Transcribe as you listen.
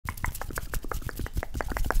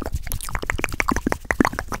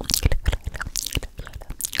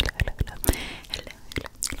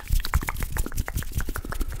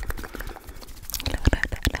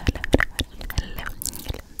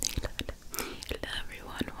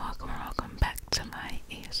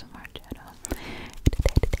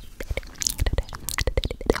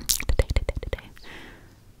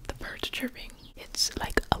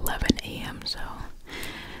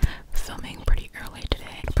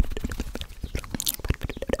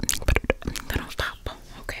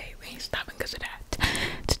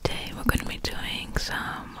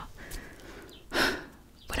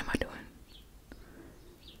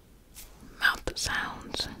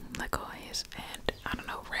I don't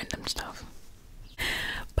know, random stuff.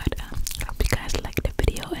 But I hope you guys liked the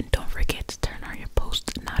video, and don't forget to turn on your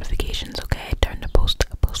post notifications, okay? Turn the post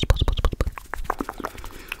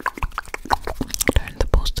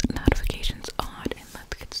notifications on, and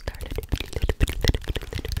let's get started.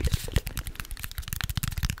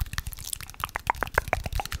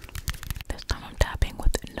 This time I'm tapping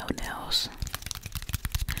with no nails,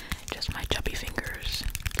 just my chubby fingers.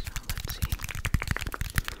 So let's see.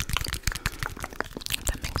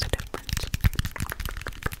 That makes a difference.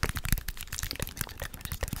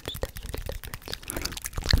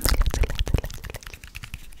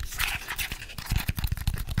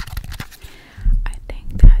 I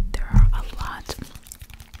think that there are a lot,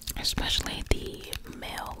 especially the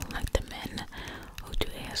male, like the men who do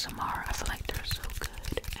ASMR. I feel like they're so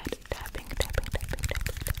good at tapping.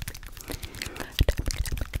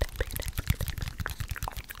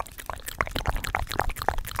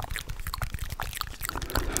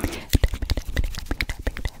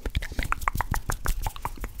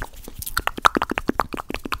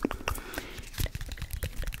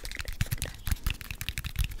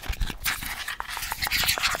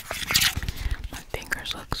 My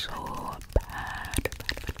fingers look so bad.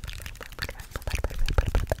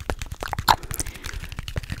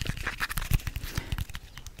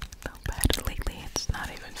 So bad lately, it's not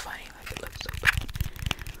even funny. Like, it looks so bad.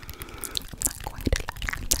 I'm not going to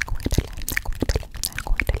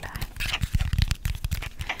lie.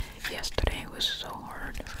 Yesterday was so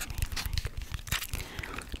hard for me.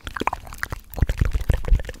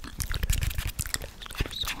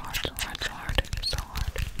 So hard.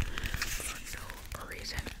 For no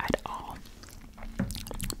reason at all.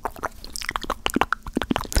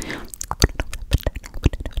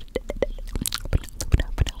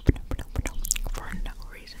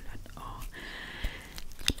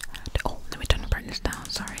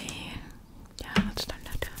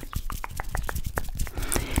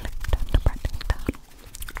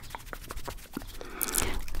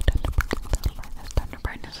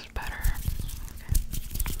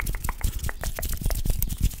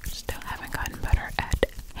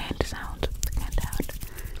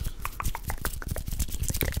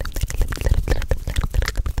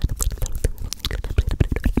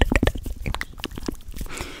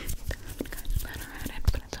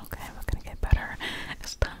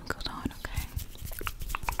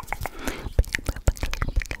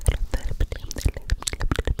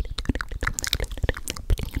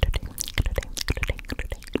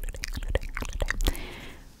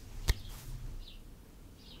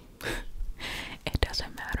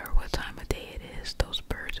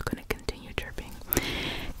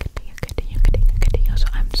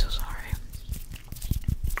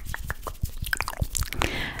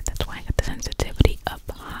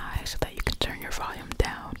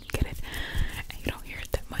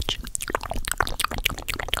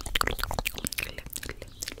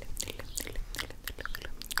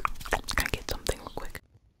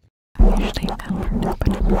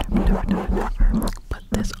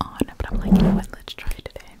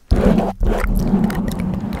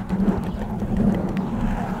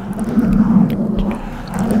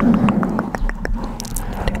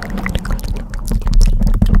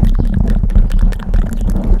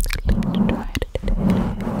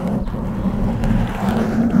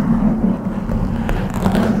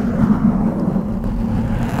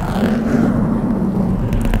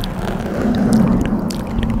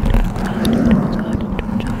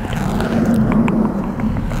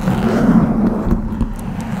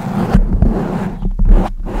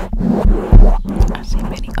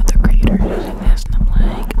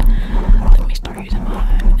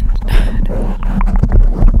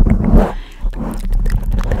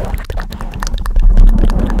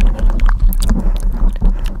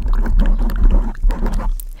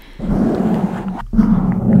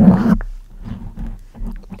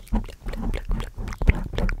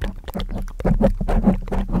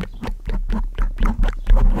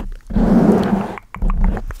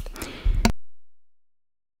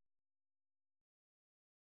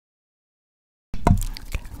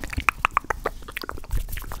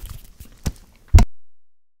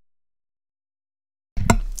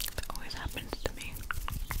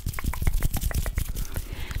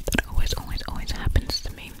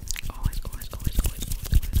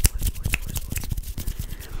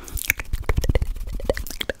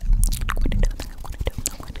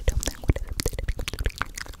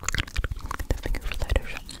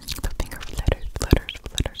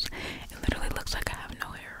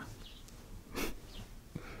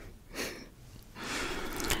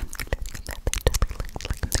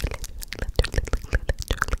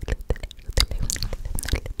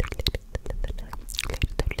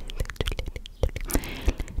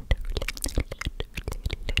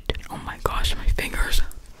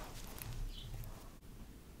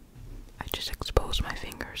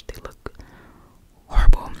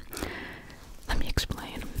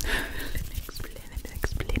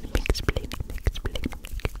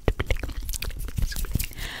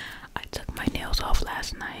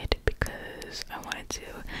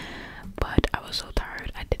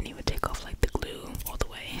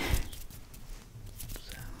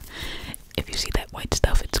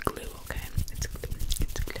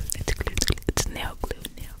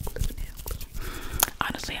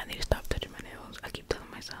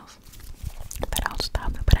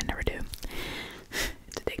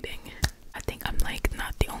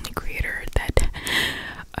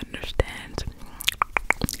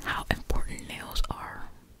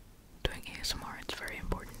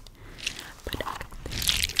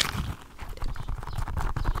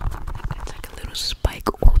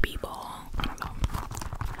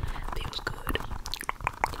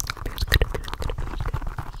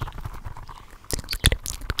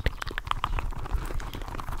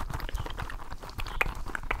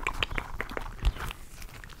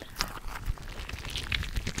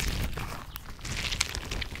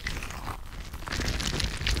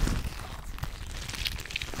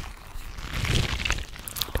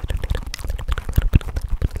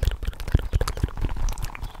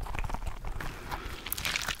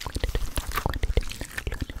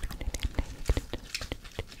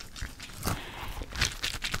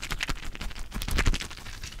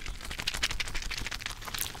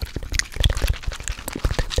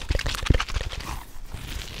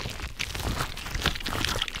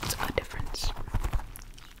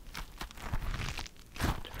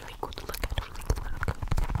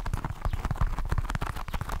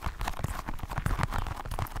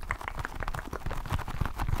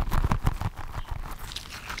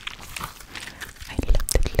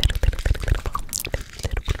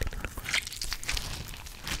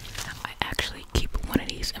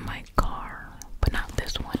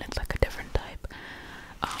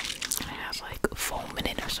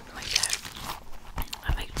 something like that.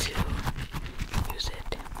 I like to use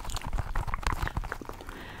it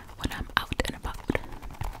when I'm out and about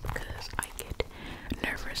because I get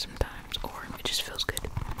nervous sometimes, or it just feels good.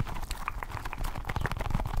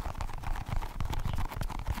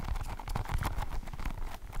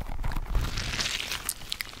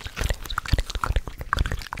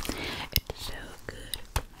 It's so good.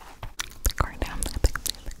 Going down the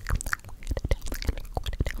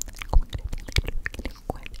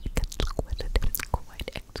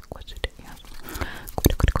quite exquisite, yes.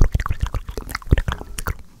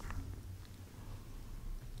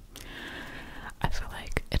 I feel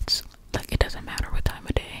like it's like it doesn't matter what time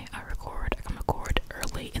of day I record. I can record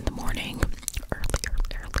early in the morning,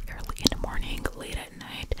 early in the morning, late at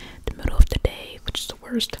night, the middle of the day, which is the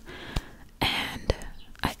worst. And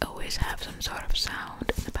I always have some sort of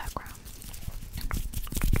sound in the background.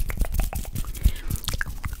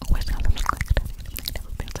 Always have some sort of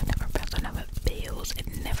it never fails. It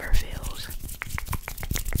never fails.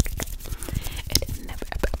 It never.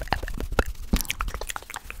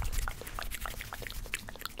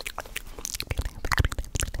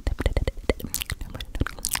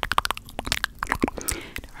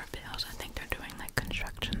 I think they're doing like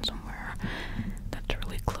construction somewhere that's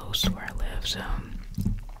really close to where I live, so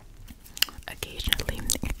occasionally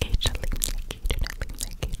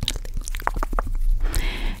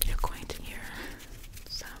you're going to hear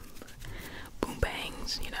some boom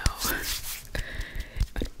bangs, you know.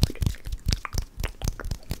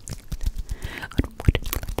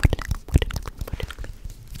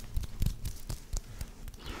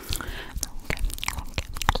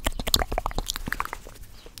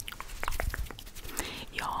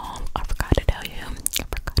 Y'all, I forgot to tell you. I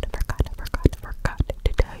forgot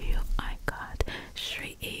to tell you. I got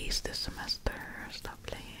straight A's this semester. Stop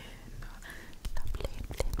playing. Stop playing.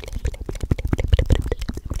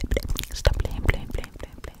 Stop playing.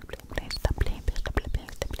 Stop playing.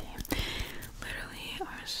 Literally,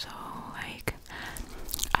 I was so like,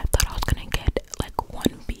 I thought I was gonna get like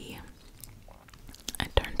 1B.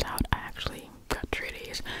 And turns out I actually got straight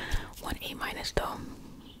A's. 1A minus though.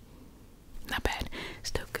 Not bad.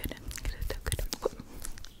 Still good.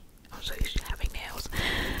 I'm so used to having nails.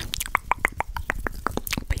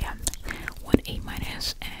 But yeah, 1A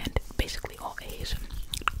minus and basically all A's.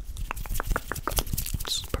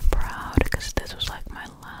 Super proud because this was like my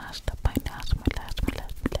last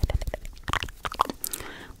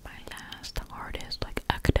hardest like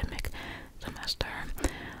academic semester.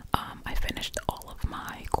 I finished all of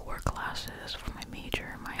my core classes for my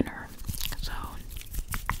major, minor. So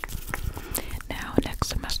now next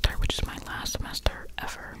semester, which is my last semester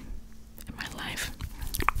ever in my life,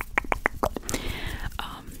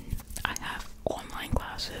 I have online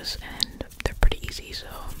classes and they're pretty easy, so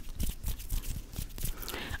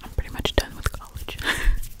I'm pretty much done with college.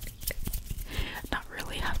 Not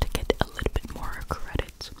really, have to get a little bit more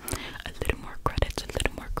credits,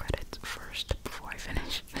 first before I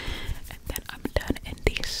finish, and then I'm done in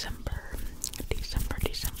December.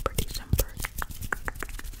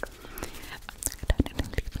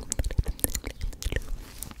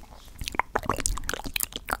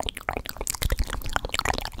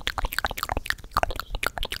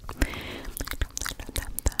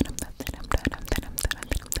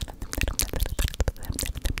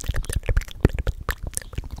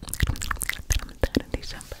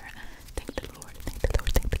 Thank the Lord.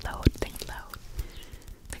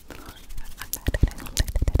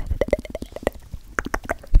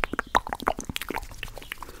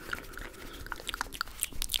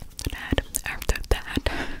 After that,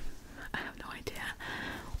 I have no idea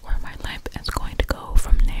where my life is going to go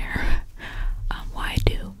from there. Well, I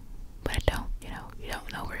do, but I don't. You know, you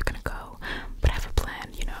don't know where you're gonna go, but I have a plan.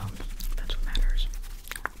 You know, that's what matters.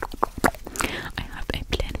 I have a plan.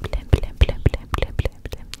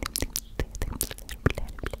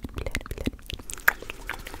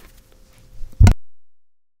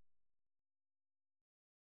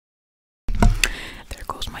 There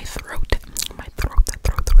goes my throat.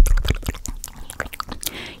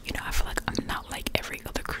 You know, I feel like I'm not like every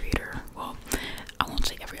other creator. Well, I won't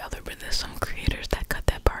say every other, but there's some creators that cut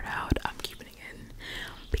that part out. I'm keeping it in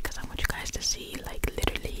because I want you guys to see, like,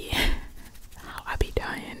 literally how I be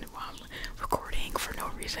dying while I'm recording for no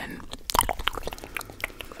reason.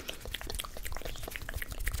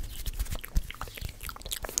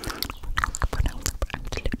 I'm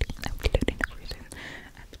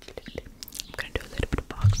gonna do a little bit of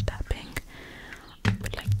box tapping.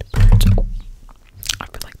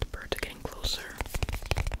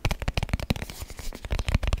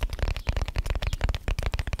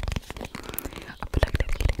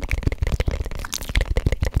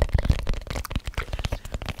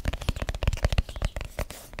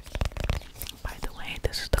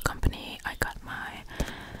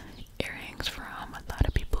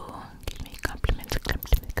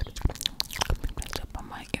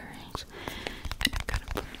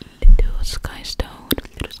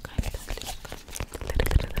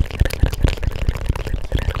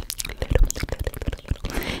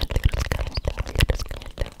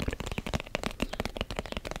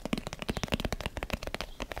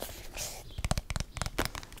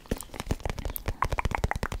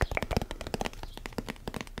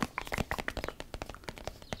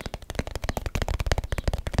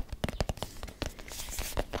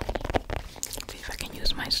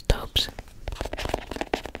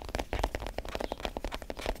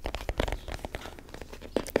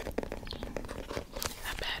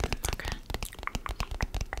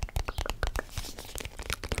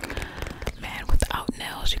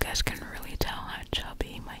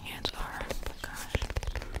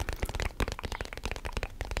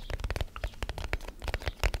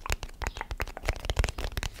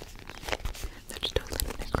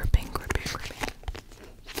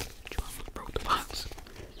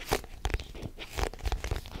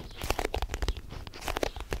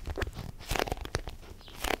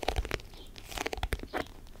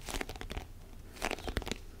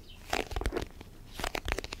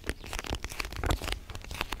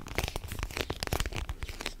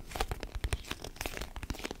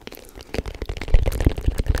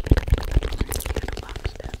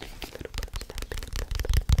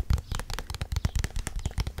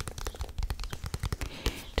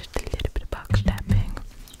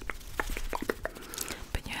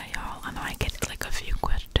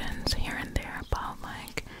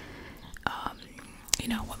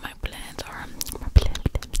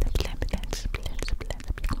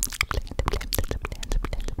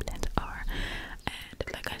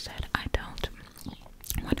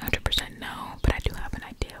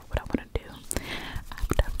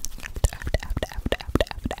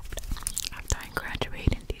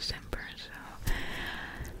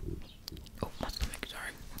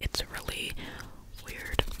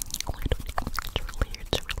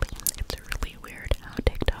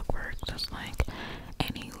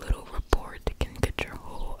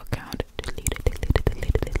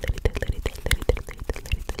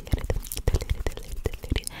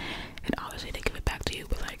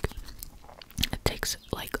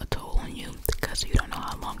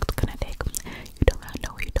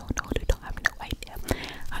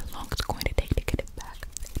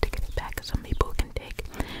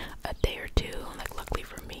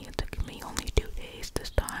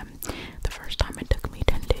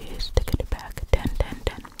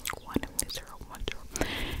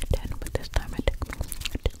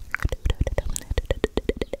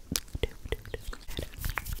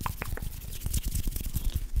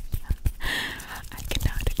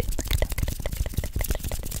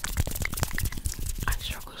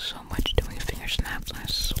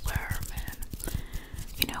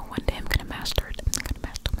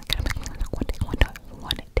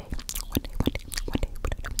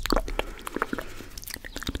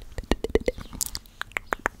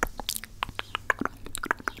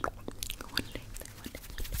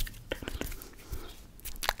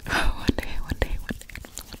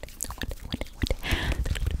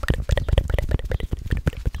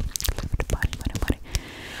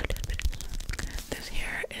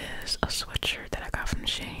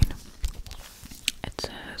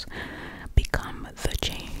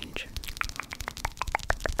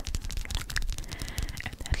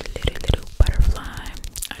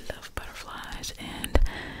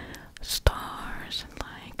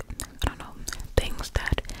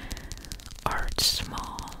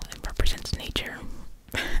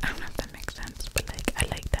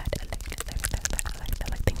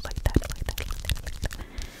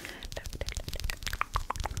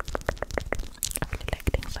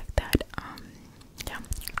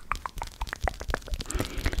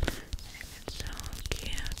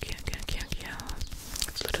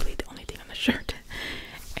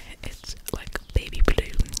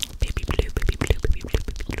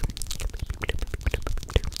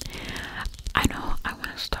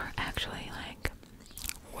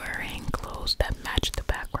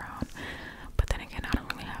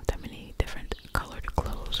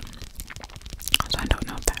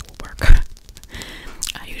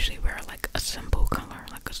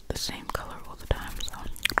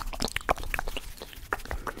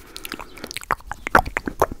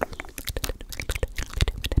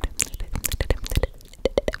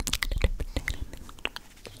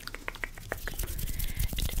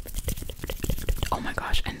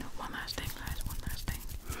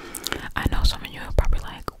 know some of you are probably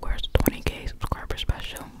like, where's the 20K subscriber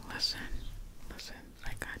special? Listen,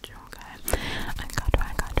 I got you, okay?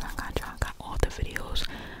 I got all the videos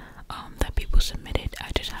that people submitted. I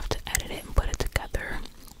just have to edit it and put it together.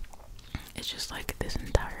 It's just like this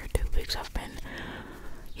entire 2 weeks have been,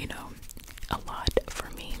 you know, a lot for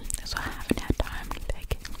me. So I haven't had time.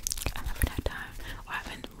 Like, I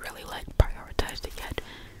haven't really like prioritized it yet,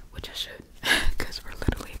 which I should, because we're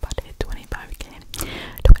literally about to hit 25K.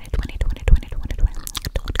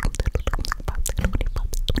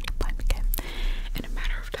 25K in a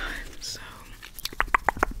matter of time. So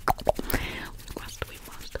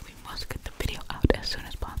we must get the video out as soon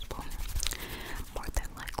as possible. More than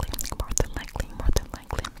likely, I'm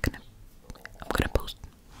gonna post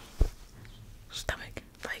stomach,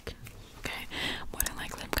 like, okay, more than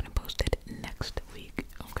likely I'm gonna post it next week,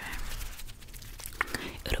 okay?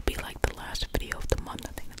 It'll be like the last video of the month.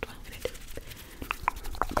 I think that's what I'm gonna do.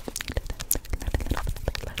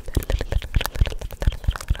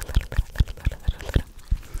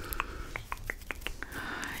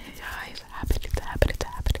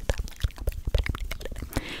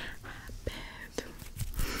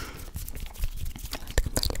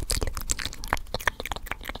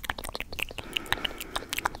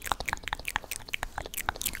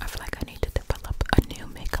 I feel like I need to develop a new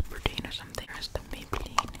makeup routine or something. There's the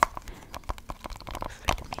Maybelline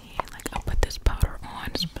Fit Me. Like, I'll put this powder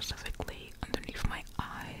on specifically underneath my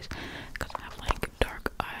eyes because I have like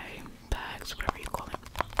dark eye bags, whatever you call it.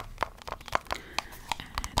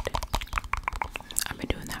 And I've been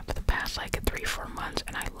doing that for the past like 3-4 months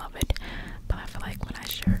and I love it. But I feel like when I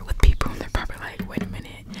share it with people, they're probably like, wait a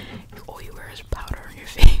minute, all you wear is powder on your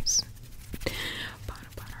face.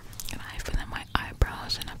 Powder. And I fill in my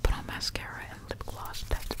eyebrows and I put on mascara and lip gloss.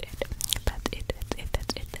 That's it.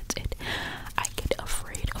 I get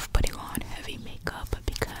afraid of putting on heavy makeup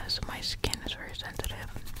because my skin is very sensitive.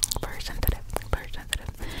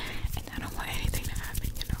 And I don't want anything to happen,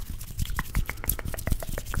 you know.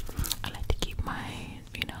 I like to keep my,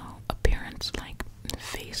 you know, appearance like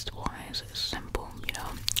face-wise simple, you know.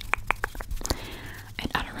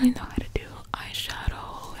 And I don't really know how to do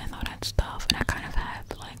eyeshadow and all that stuff, and I kind of have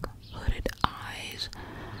like hooded eyes.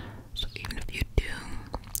 So even if you do,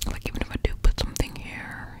 like even if I do put something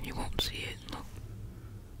here, you won't see it. Look,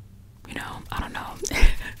 you know, I don't know.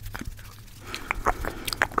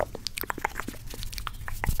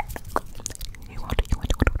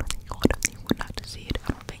 You would not to see it.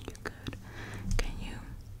 I don't think you could. Can you?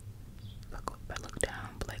 Look, if I look down,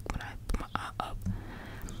 but like when I put my eye up,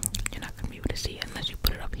 you're not gonna be able to see it unless you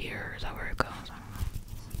put it up here. Is that where it goes? I don't know.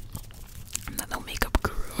 I'm not no makeup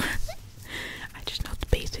guru. I just know the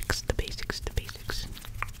basics.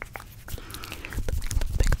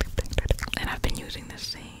 And I've been using the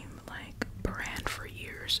same like brand for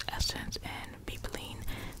years, Essence and Maybelline.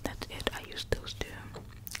 That's it. I use those two.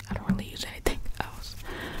 I don't really use anything else.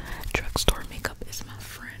 Drugstore makeup is my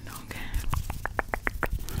friend, okay?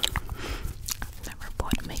 I've never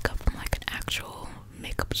bought makeup from like an actual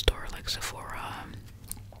makeup store like Sephora.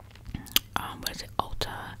 What is it?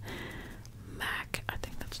 Ulta, MAC. I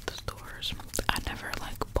think that's the stores. I never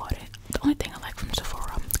like bought it. The only thing I like from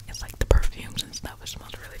Sephora is like the perfumes and stuff. It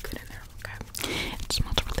smells really good in there, okay? It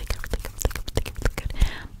smells really good.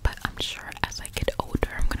 But I'm sure as I get older,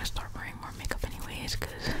 I'm gonna start wearing more makeup anyways,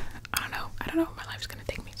 because I don't know where my life's gonna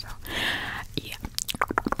take me, so yeah.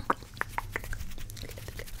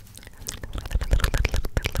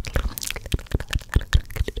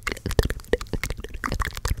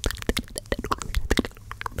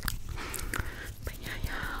 But yeah.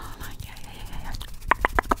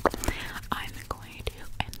 I'm going to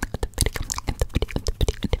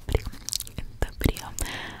end the video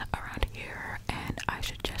around here, and I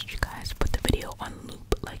suggest you guys put the video on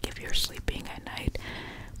loop. Like if you're sleeping at night,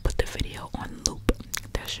 put the video on loop.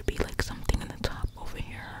 There should be like something in the top over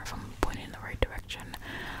here if I'm pointing in the right direction.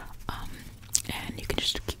 And you can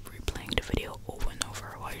just keep replaying the video over and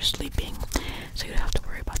over while you're sleeping, so you have